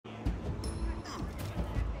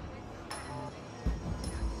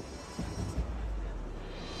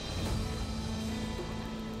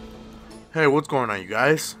Hey, what's going on, you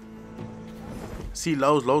guys? See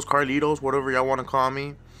Los Carlitos, whatever y'all want to call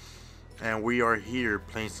me. And we are here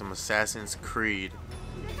playing some Assassin's Creed.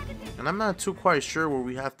 And I'm not too quite sure where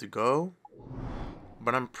we have to go.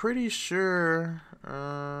 But I'm pretty sure...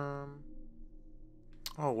 Oh,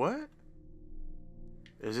 what?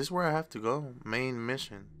 Is this where I have to go? Main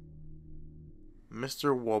mission.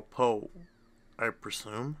 Mr. Walpole, I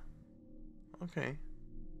presume. Okay.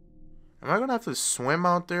 Am I gonna have to swim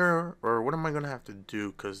out there, or what am I gonna have to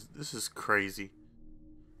do? Cause this is crazy.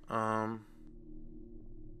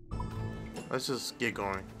 Let's just get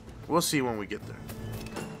going. We'll see when we get there.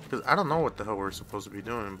 Cause I don't know what the hell we're supposed to be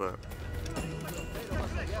doing, but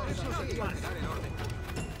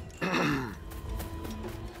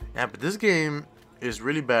yeah. But this game is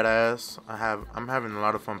really badass. I'm having a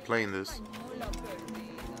lot of fun playing this.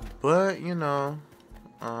 But you know,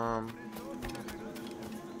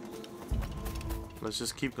 let's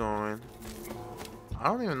just keep going. I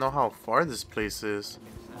don't even know how far this place is.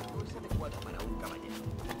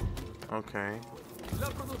 Okay.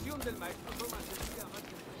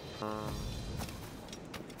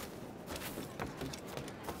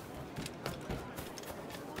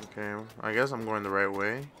 Okay, I guess I'm going the right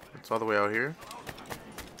way. It's all the way out here.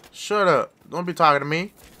 Shut up. Don't be talking to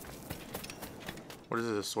me. What is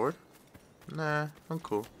it, a sword? Nah, I'm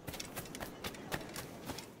cool.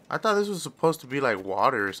 I thought this was supposed to be like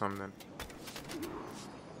water or something.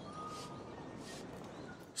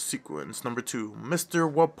 Sequence number 2.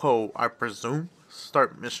 Mr. Walpole, I presume.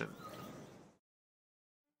 Start mission.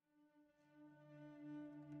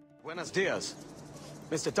 Buenos dias.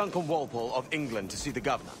 Mr. Duncan Walpole of England to see the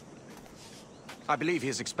governor. I believe he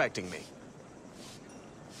is expecting me.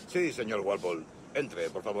 Sí, señor Walpole. Entre,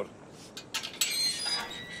 por favor.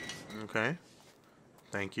 Okay.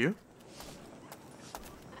 Thank you.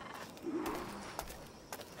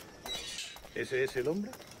 ¿Ese es el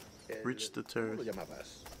hombre? Reach the terrace. ¿Cómo lo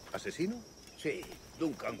llamabas? ¿Asesino? Sí,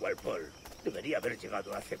 Duncan Walpole. Debería haber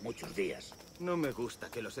llegado hace muchos días. No me gusta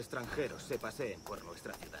que los extranjeros se paseen por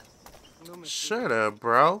nuestra ciudad. Shut up,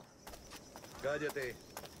 bro. Cállate.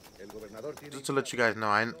 El gobernador tiene... Just to let you guys know,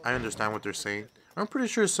 I understand what they're saying. I'm pretty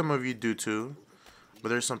sure some of you do too. But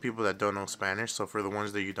there's some people that don't know Spanish, so for the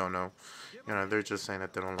ones that you don't know, you know, they're just saying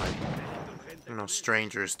that they don't like, you know,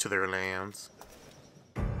 strangers to their lands.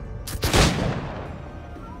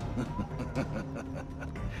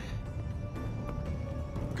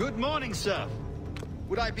 Good morning, sir.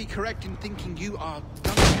 Would I be correct in thinking you are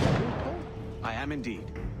Duncan Walpole? I am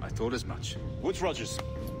indeed. I thought as much. Woods Rogers.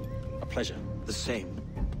 A pleasure. The same.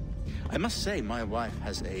 I must say, my wife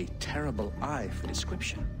has a terrible eye for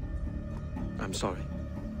description. I'm sorry.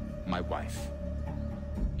 My wife.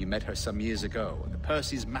 You met her some years ago at the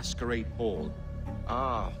Percy's Masquerade Ball.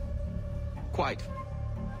 Ah, quite.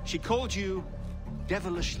 She called you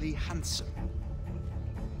devilishly handsome.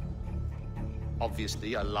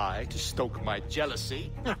 Obviously a lie to stoke my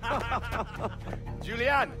jealousy.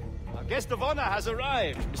 Julianne, our guest of honor has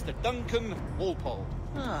arrived, Mr. Duncan Walpole.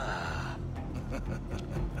 Ah.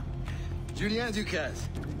 Julien Ducasse.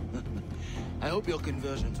 I hope your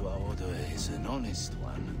conversion to our order is an honest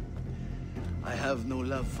one. I have no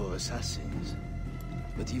love for assassins,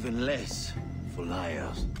 but even less for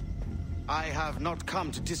liars. I have not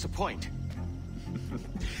come to disappoint.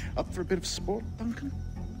 Up for a bit of sport, Duncan?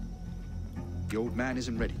 The old man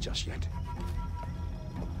isn't ready just yet.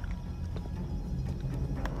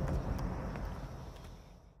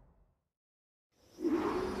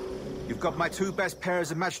 You've got my 2 best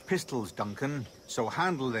pairs of matched pistols, Duncan, so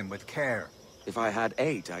handle them with care. If I had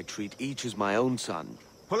 8, I'd treat each as my own son.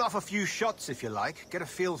 Pull off a few shots if you like. Get a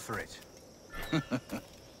feel for it.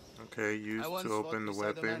 Okay, used to open the a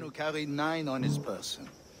man weapon. who carried 9 on his person.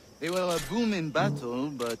 They were a boom in battle,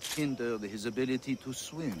 but hindered his ability to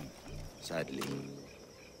swim, sadly.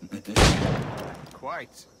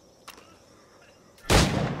 Quite.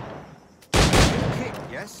 Good kick,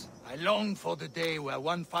 yes? I long for the day where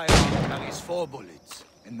one firearm carries 4 bullets,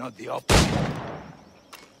 and not the opposite.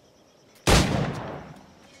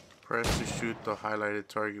 Press to shoot the highlighted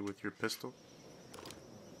target with your pistol.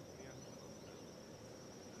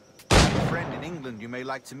 I have a friend in England you may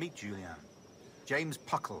like to meet, Julian. James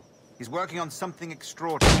Puckle. He's working on something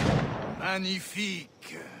extraordinary.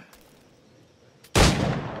 Magnifique.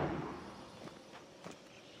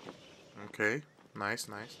 Okay, nice,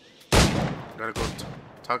 nice. Gotta go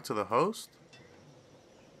talk to the host?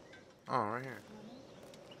 Oh, right here.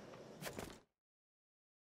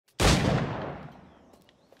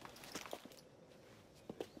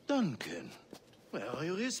 Duncan, where are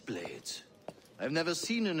your wrist blades? I've never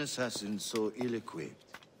seen an assassin so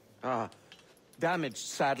ill-equipped. Ah, Damaged,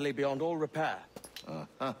 sadly, beyond all repair.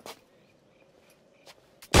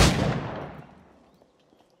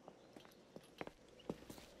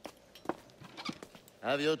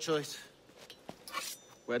 Have your choice.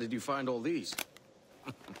 Where did you find all these?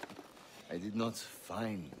 I did not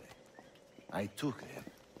find them. I took them.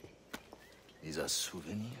 Is a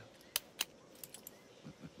souvenir.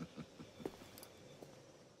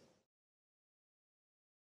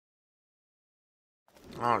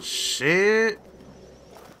 Oh shit!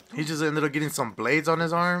 He just ended up getting some blades on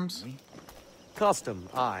his arms. Custom,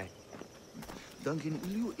 aye. Duncan, will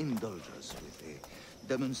you indulge us with a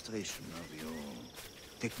demonstration of your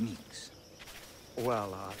techniques?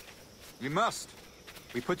 Well, You must.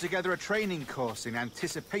 We put together a training course in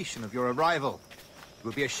anticipation of your arrival. It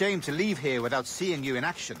would be a shame to leave here without seeing you in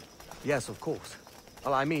action. yes, of course.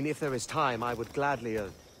 Well, I mean, if there is time, I would gladly,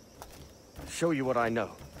 show you what I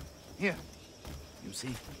know. Here. You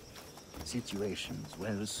see, situations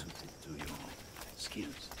well suited to your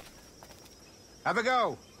skills. Have a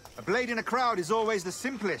go. A blade in a crowd is always the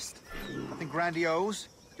simplest. Nothing grandiose,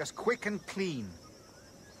 just quick and clean.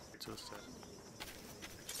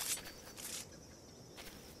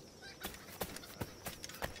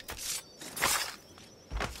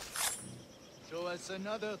 Show us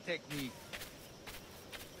another technique.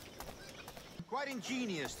 Quite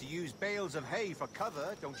ingenious to use bales of hay for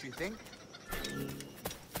cover, don't you think?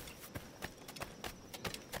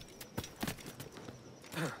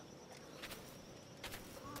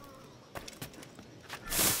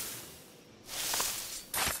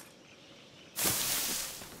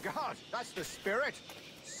 God, that's the spirit.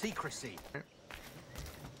 Secrecy.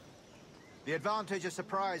 The advantage of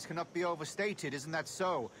surprise cannot be overstated, isn't that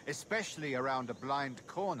so? Especially around a blind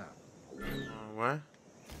corner. What?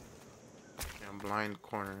 Yeah, blind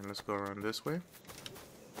corner. Let's go around this way.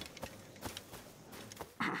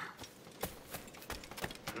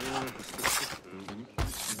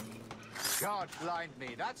 God blind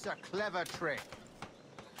me, that's a clever trick.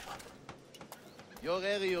 Your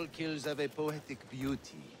aerial kills have a poetic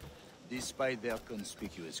beauty, despite their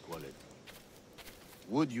conspicuous quality.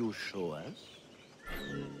 Would you show us?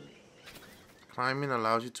 Climbing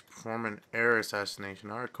allows you to perform an air assassination.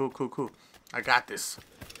 Alright, cool, cool, cool. I got this.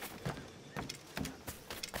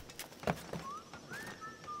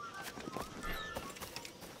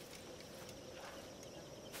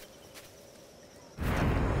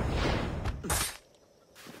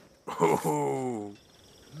 Oh,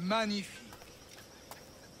 Magnifique.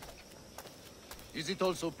 Is it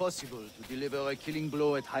also possible to deliver a killing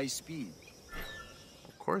blow at high speed?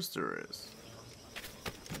 of course there is.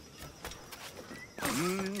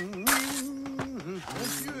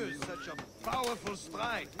 Monsieur, such a powerful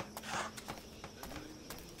strike.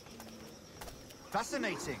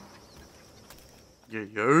 Fascinating. Yeah,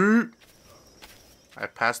 yeah. I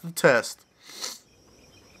passed the test.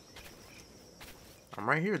 I'm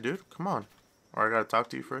right here, dude. Come on. Or I gotta talk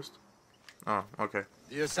to you first. Oh, okay.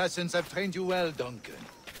 The assassins have trained you well, Duncan.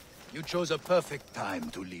 You chose a perfect time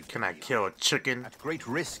to leave. Can I kill a chicken? At great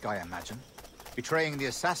risk, I imagine. Betraying the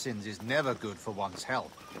assassins is never good for one's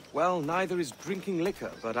health. Well, neither is drinking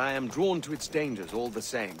liquor, but I am drawn to its dangers all the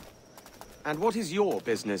same. And what is your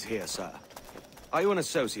business here, sir? Are you an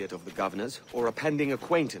associate of the governor's, or a pending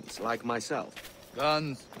acquaintance like myself?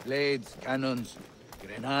 Guns, blades, cannons,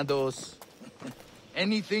 grenados.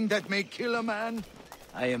 Anything that may kill a man,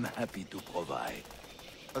 I am happy to provide.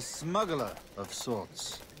 A smuggler of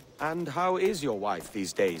sorts. And how is your wife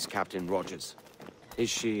these days, Captain Rogers? Is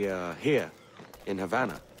she, here, in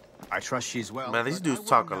Havana? I trust she's well. Man, these but dudes I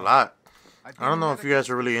talk a wouldn't know. lot. I've I don't been know in if you guys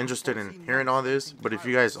are medical really school interested for in 14 hearing all months this, but if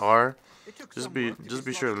you pirates. guys are, It took just some be work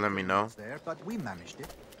to sure to let me know. there, but we managed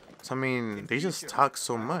it. So, I mean, In they just future, talk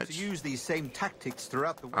so I hope much. To use these same tactics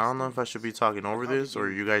throughout the I don't know West if I should be talking over this, or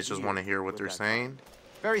you guys just want to hear what they're With that saying.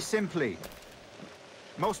 Very simply,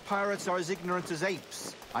 most pirates are as ignorant as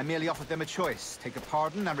apes. I merely offered them a choice: take a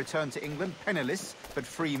pardon and return to England penniless but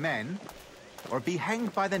free men, or be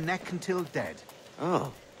hanged by the neck until dead.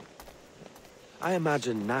 Oh. I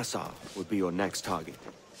imagine Nassau would be your next target.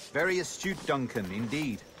 Very astute, Duncan,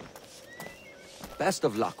 indeed. Best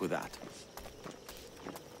of luck with that.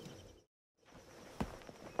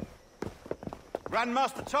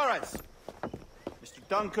 Grandmaster Torres! Mr.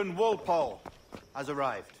 Duncan Walpole has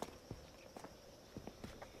arrived.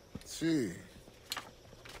 See.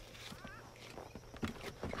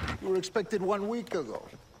 You were expected 1 week ago.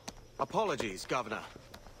 Apologies, Governor.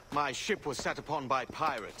 My ship was set upon by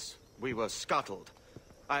pirates. We were scuttled.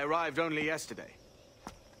 I arrived only yesterday.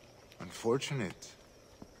 Unfortunate.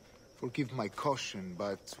 Forgive my caution,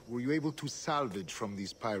 but were you able to salvage from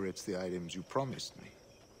these pirates the items you promised me?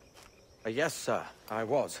 Yes, sir, I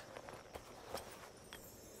was.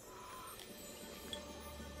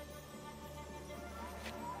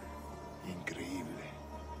 Increíble.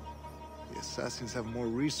 The assassins have more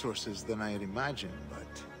resources than I had imagined,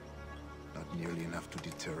 but not nearly enough to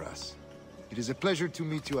deter us. It is a pleasure to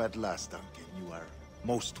meet you at last, Duncan. You are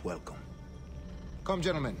most welcome. Come,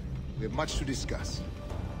 gentlemen. We have much to discuss.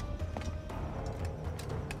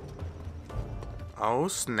 Oh,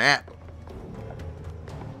 snap.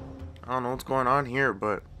 I don't know what's going on here,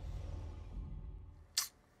 but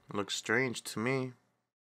it looks strange to me.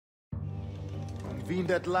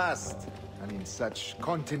 Convened at last, and in such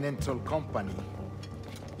continental company.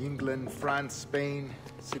 England, France, Spain,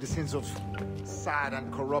 citizens of sad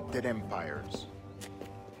and corrupted empires.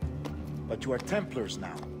 But you are Templars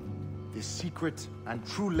now, the secret and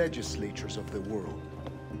true legislators of the world.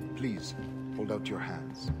 Please, hold out your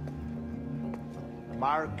hands.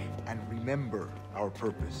 Mark and remember our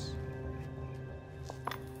purpose.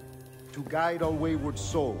 To guide all wayward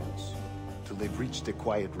souls till they've reached a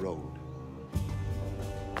quiet road.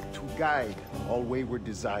 To guide all wayward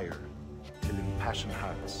desire till impassioned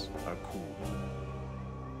hearts are cool.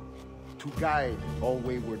 To guide all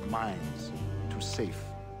wayward minds to safe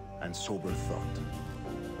and sober thought.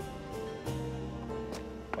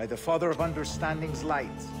 By the Father of Understanding's light,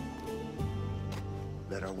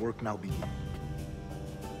 let our work now begin.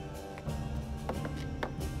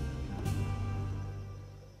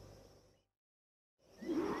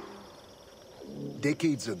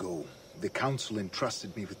 Decades ago, the Council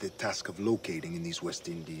entrusted me with the task of locating in these West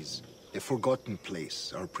Indies a forgotten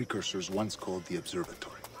place our precursors once called the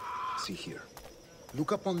Observatory. See here.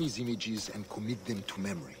 Look up on these images and commit them to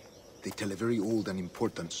memory. They tell a very old and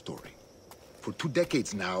important story. For 2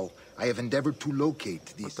 decades now, I have endeavored to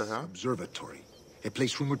locate this observatory, a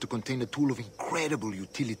place rumored to contain a tool of incredible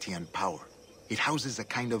utility and power. It houses a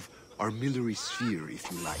kind of armillary sphere,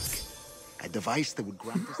 if you like. A device that would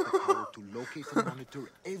grant us the power to locate and monitor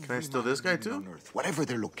every Can I steal this guy too? on Earth, whatever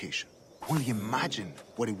their location. Only imagine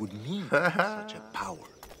what it would mean to have such a power.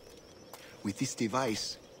 With this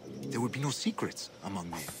device, there would be no secrets among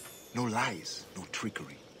men, no lies, no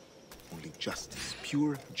trickery. Only justice,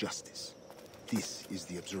 pure justice. This is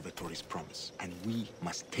the observatory's promise, and we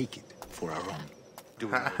must take it for our own.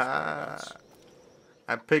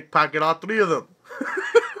 I pickpocket all 3 of them.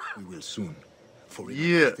 We will soon. For in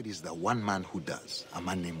Yeah. it is the one man who does, a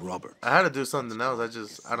man named Robert. I had to do something else.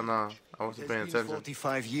 I don't know. I wasn't paying It's been attention.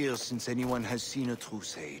 45 years since anyone has seen a true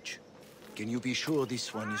sage. Can you be sure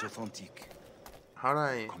this one is authentic? How do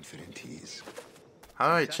I Confident he is.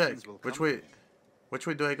 check? Which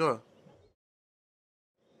way do I go?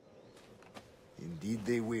 Indeed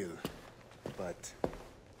they will. But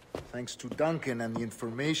thanks to Duncan and the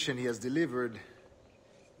information he has delivered,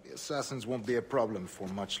 the assassins won't be a problem for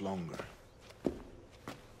much longer.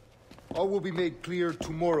 All will be made clear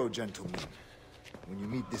tomorrow, gentlemen, when you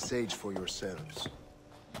meet the sage for yourselves.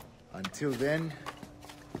 Until then,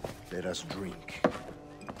 let us drink.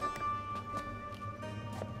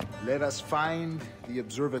 Let us find the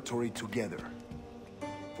observatory together.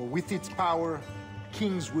 For with its power,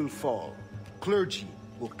 kings will fall, clergy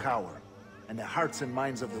will cower, and the hearts and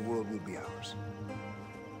minds of the world will be ours.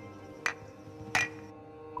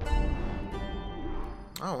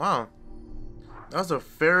 Oh, wow. That was a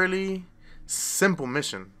fairly simple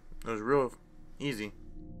mission. It was real easy.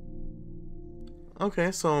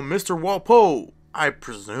 Okay, so Mr. Walpole, I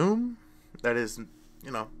presume that is,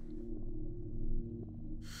 you know,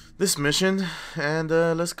 this mission, and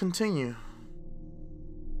let's continue.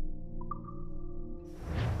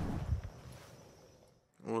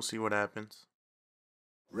 We'll see what happens.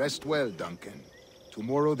 Rest well, Duncan.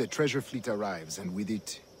 Tomorrow the treasure fleet arrives, and with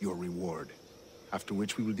it, your reward. After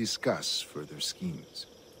which we will discuss further schemes.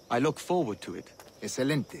 I look forward to it.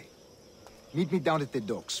 Excelente. Meet me down at the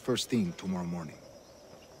docks first thing tomorrow morning.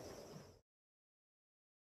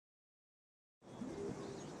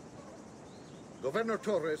 Governor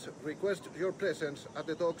Torres requests your presence at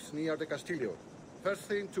the docks near the Castillo. First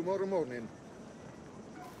thing tomorrow morning.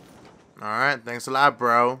 Alright, thanks a lot,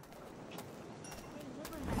 bro.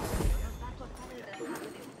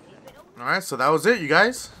 Alright, so that was it, you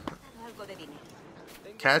guys.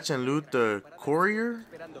 Catch and loot the courier?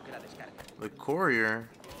 The courier?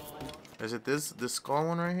 Is it this skull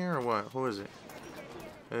one right here, or what? Who is it?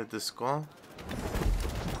 Is it this skull?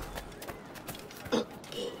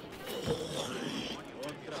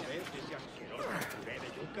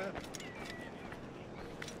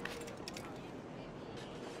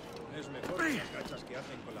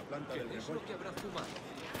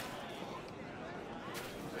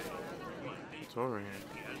 It's over here.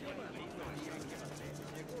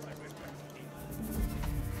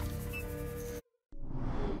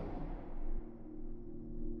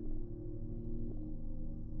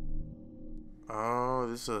 Oh,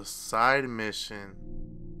 this is a side mission.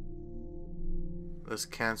 Let's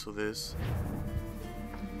cancel this.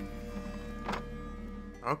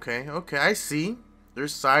 Okay, okay, I see.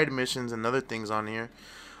 There's side missions and other things on here.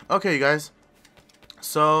 Okay, you guys.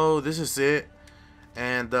 So this is it.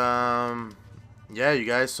 And yeah, you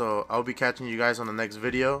guys, so I'll be catching you guys on the next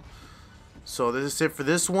video. So this is it for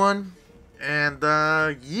this one. And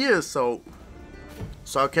yeah, so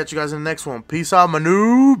I'll catch you guys in the next one. Peace out, my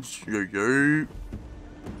noobs. Yeah, yeah.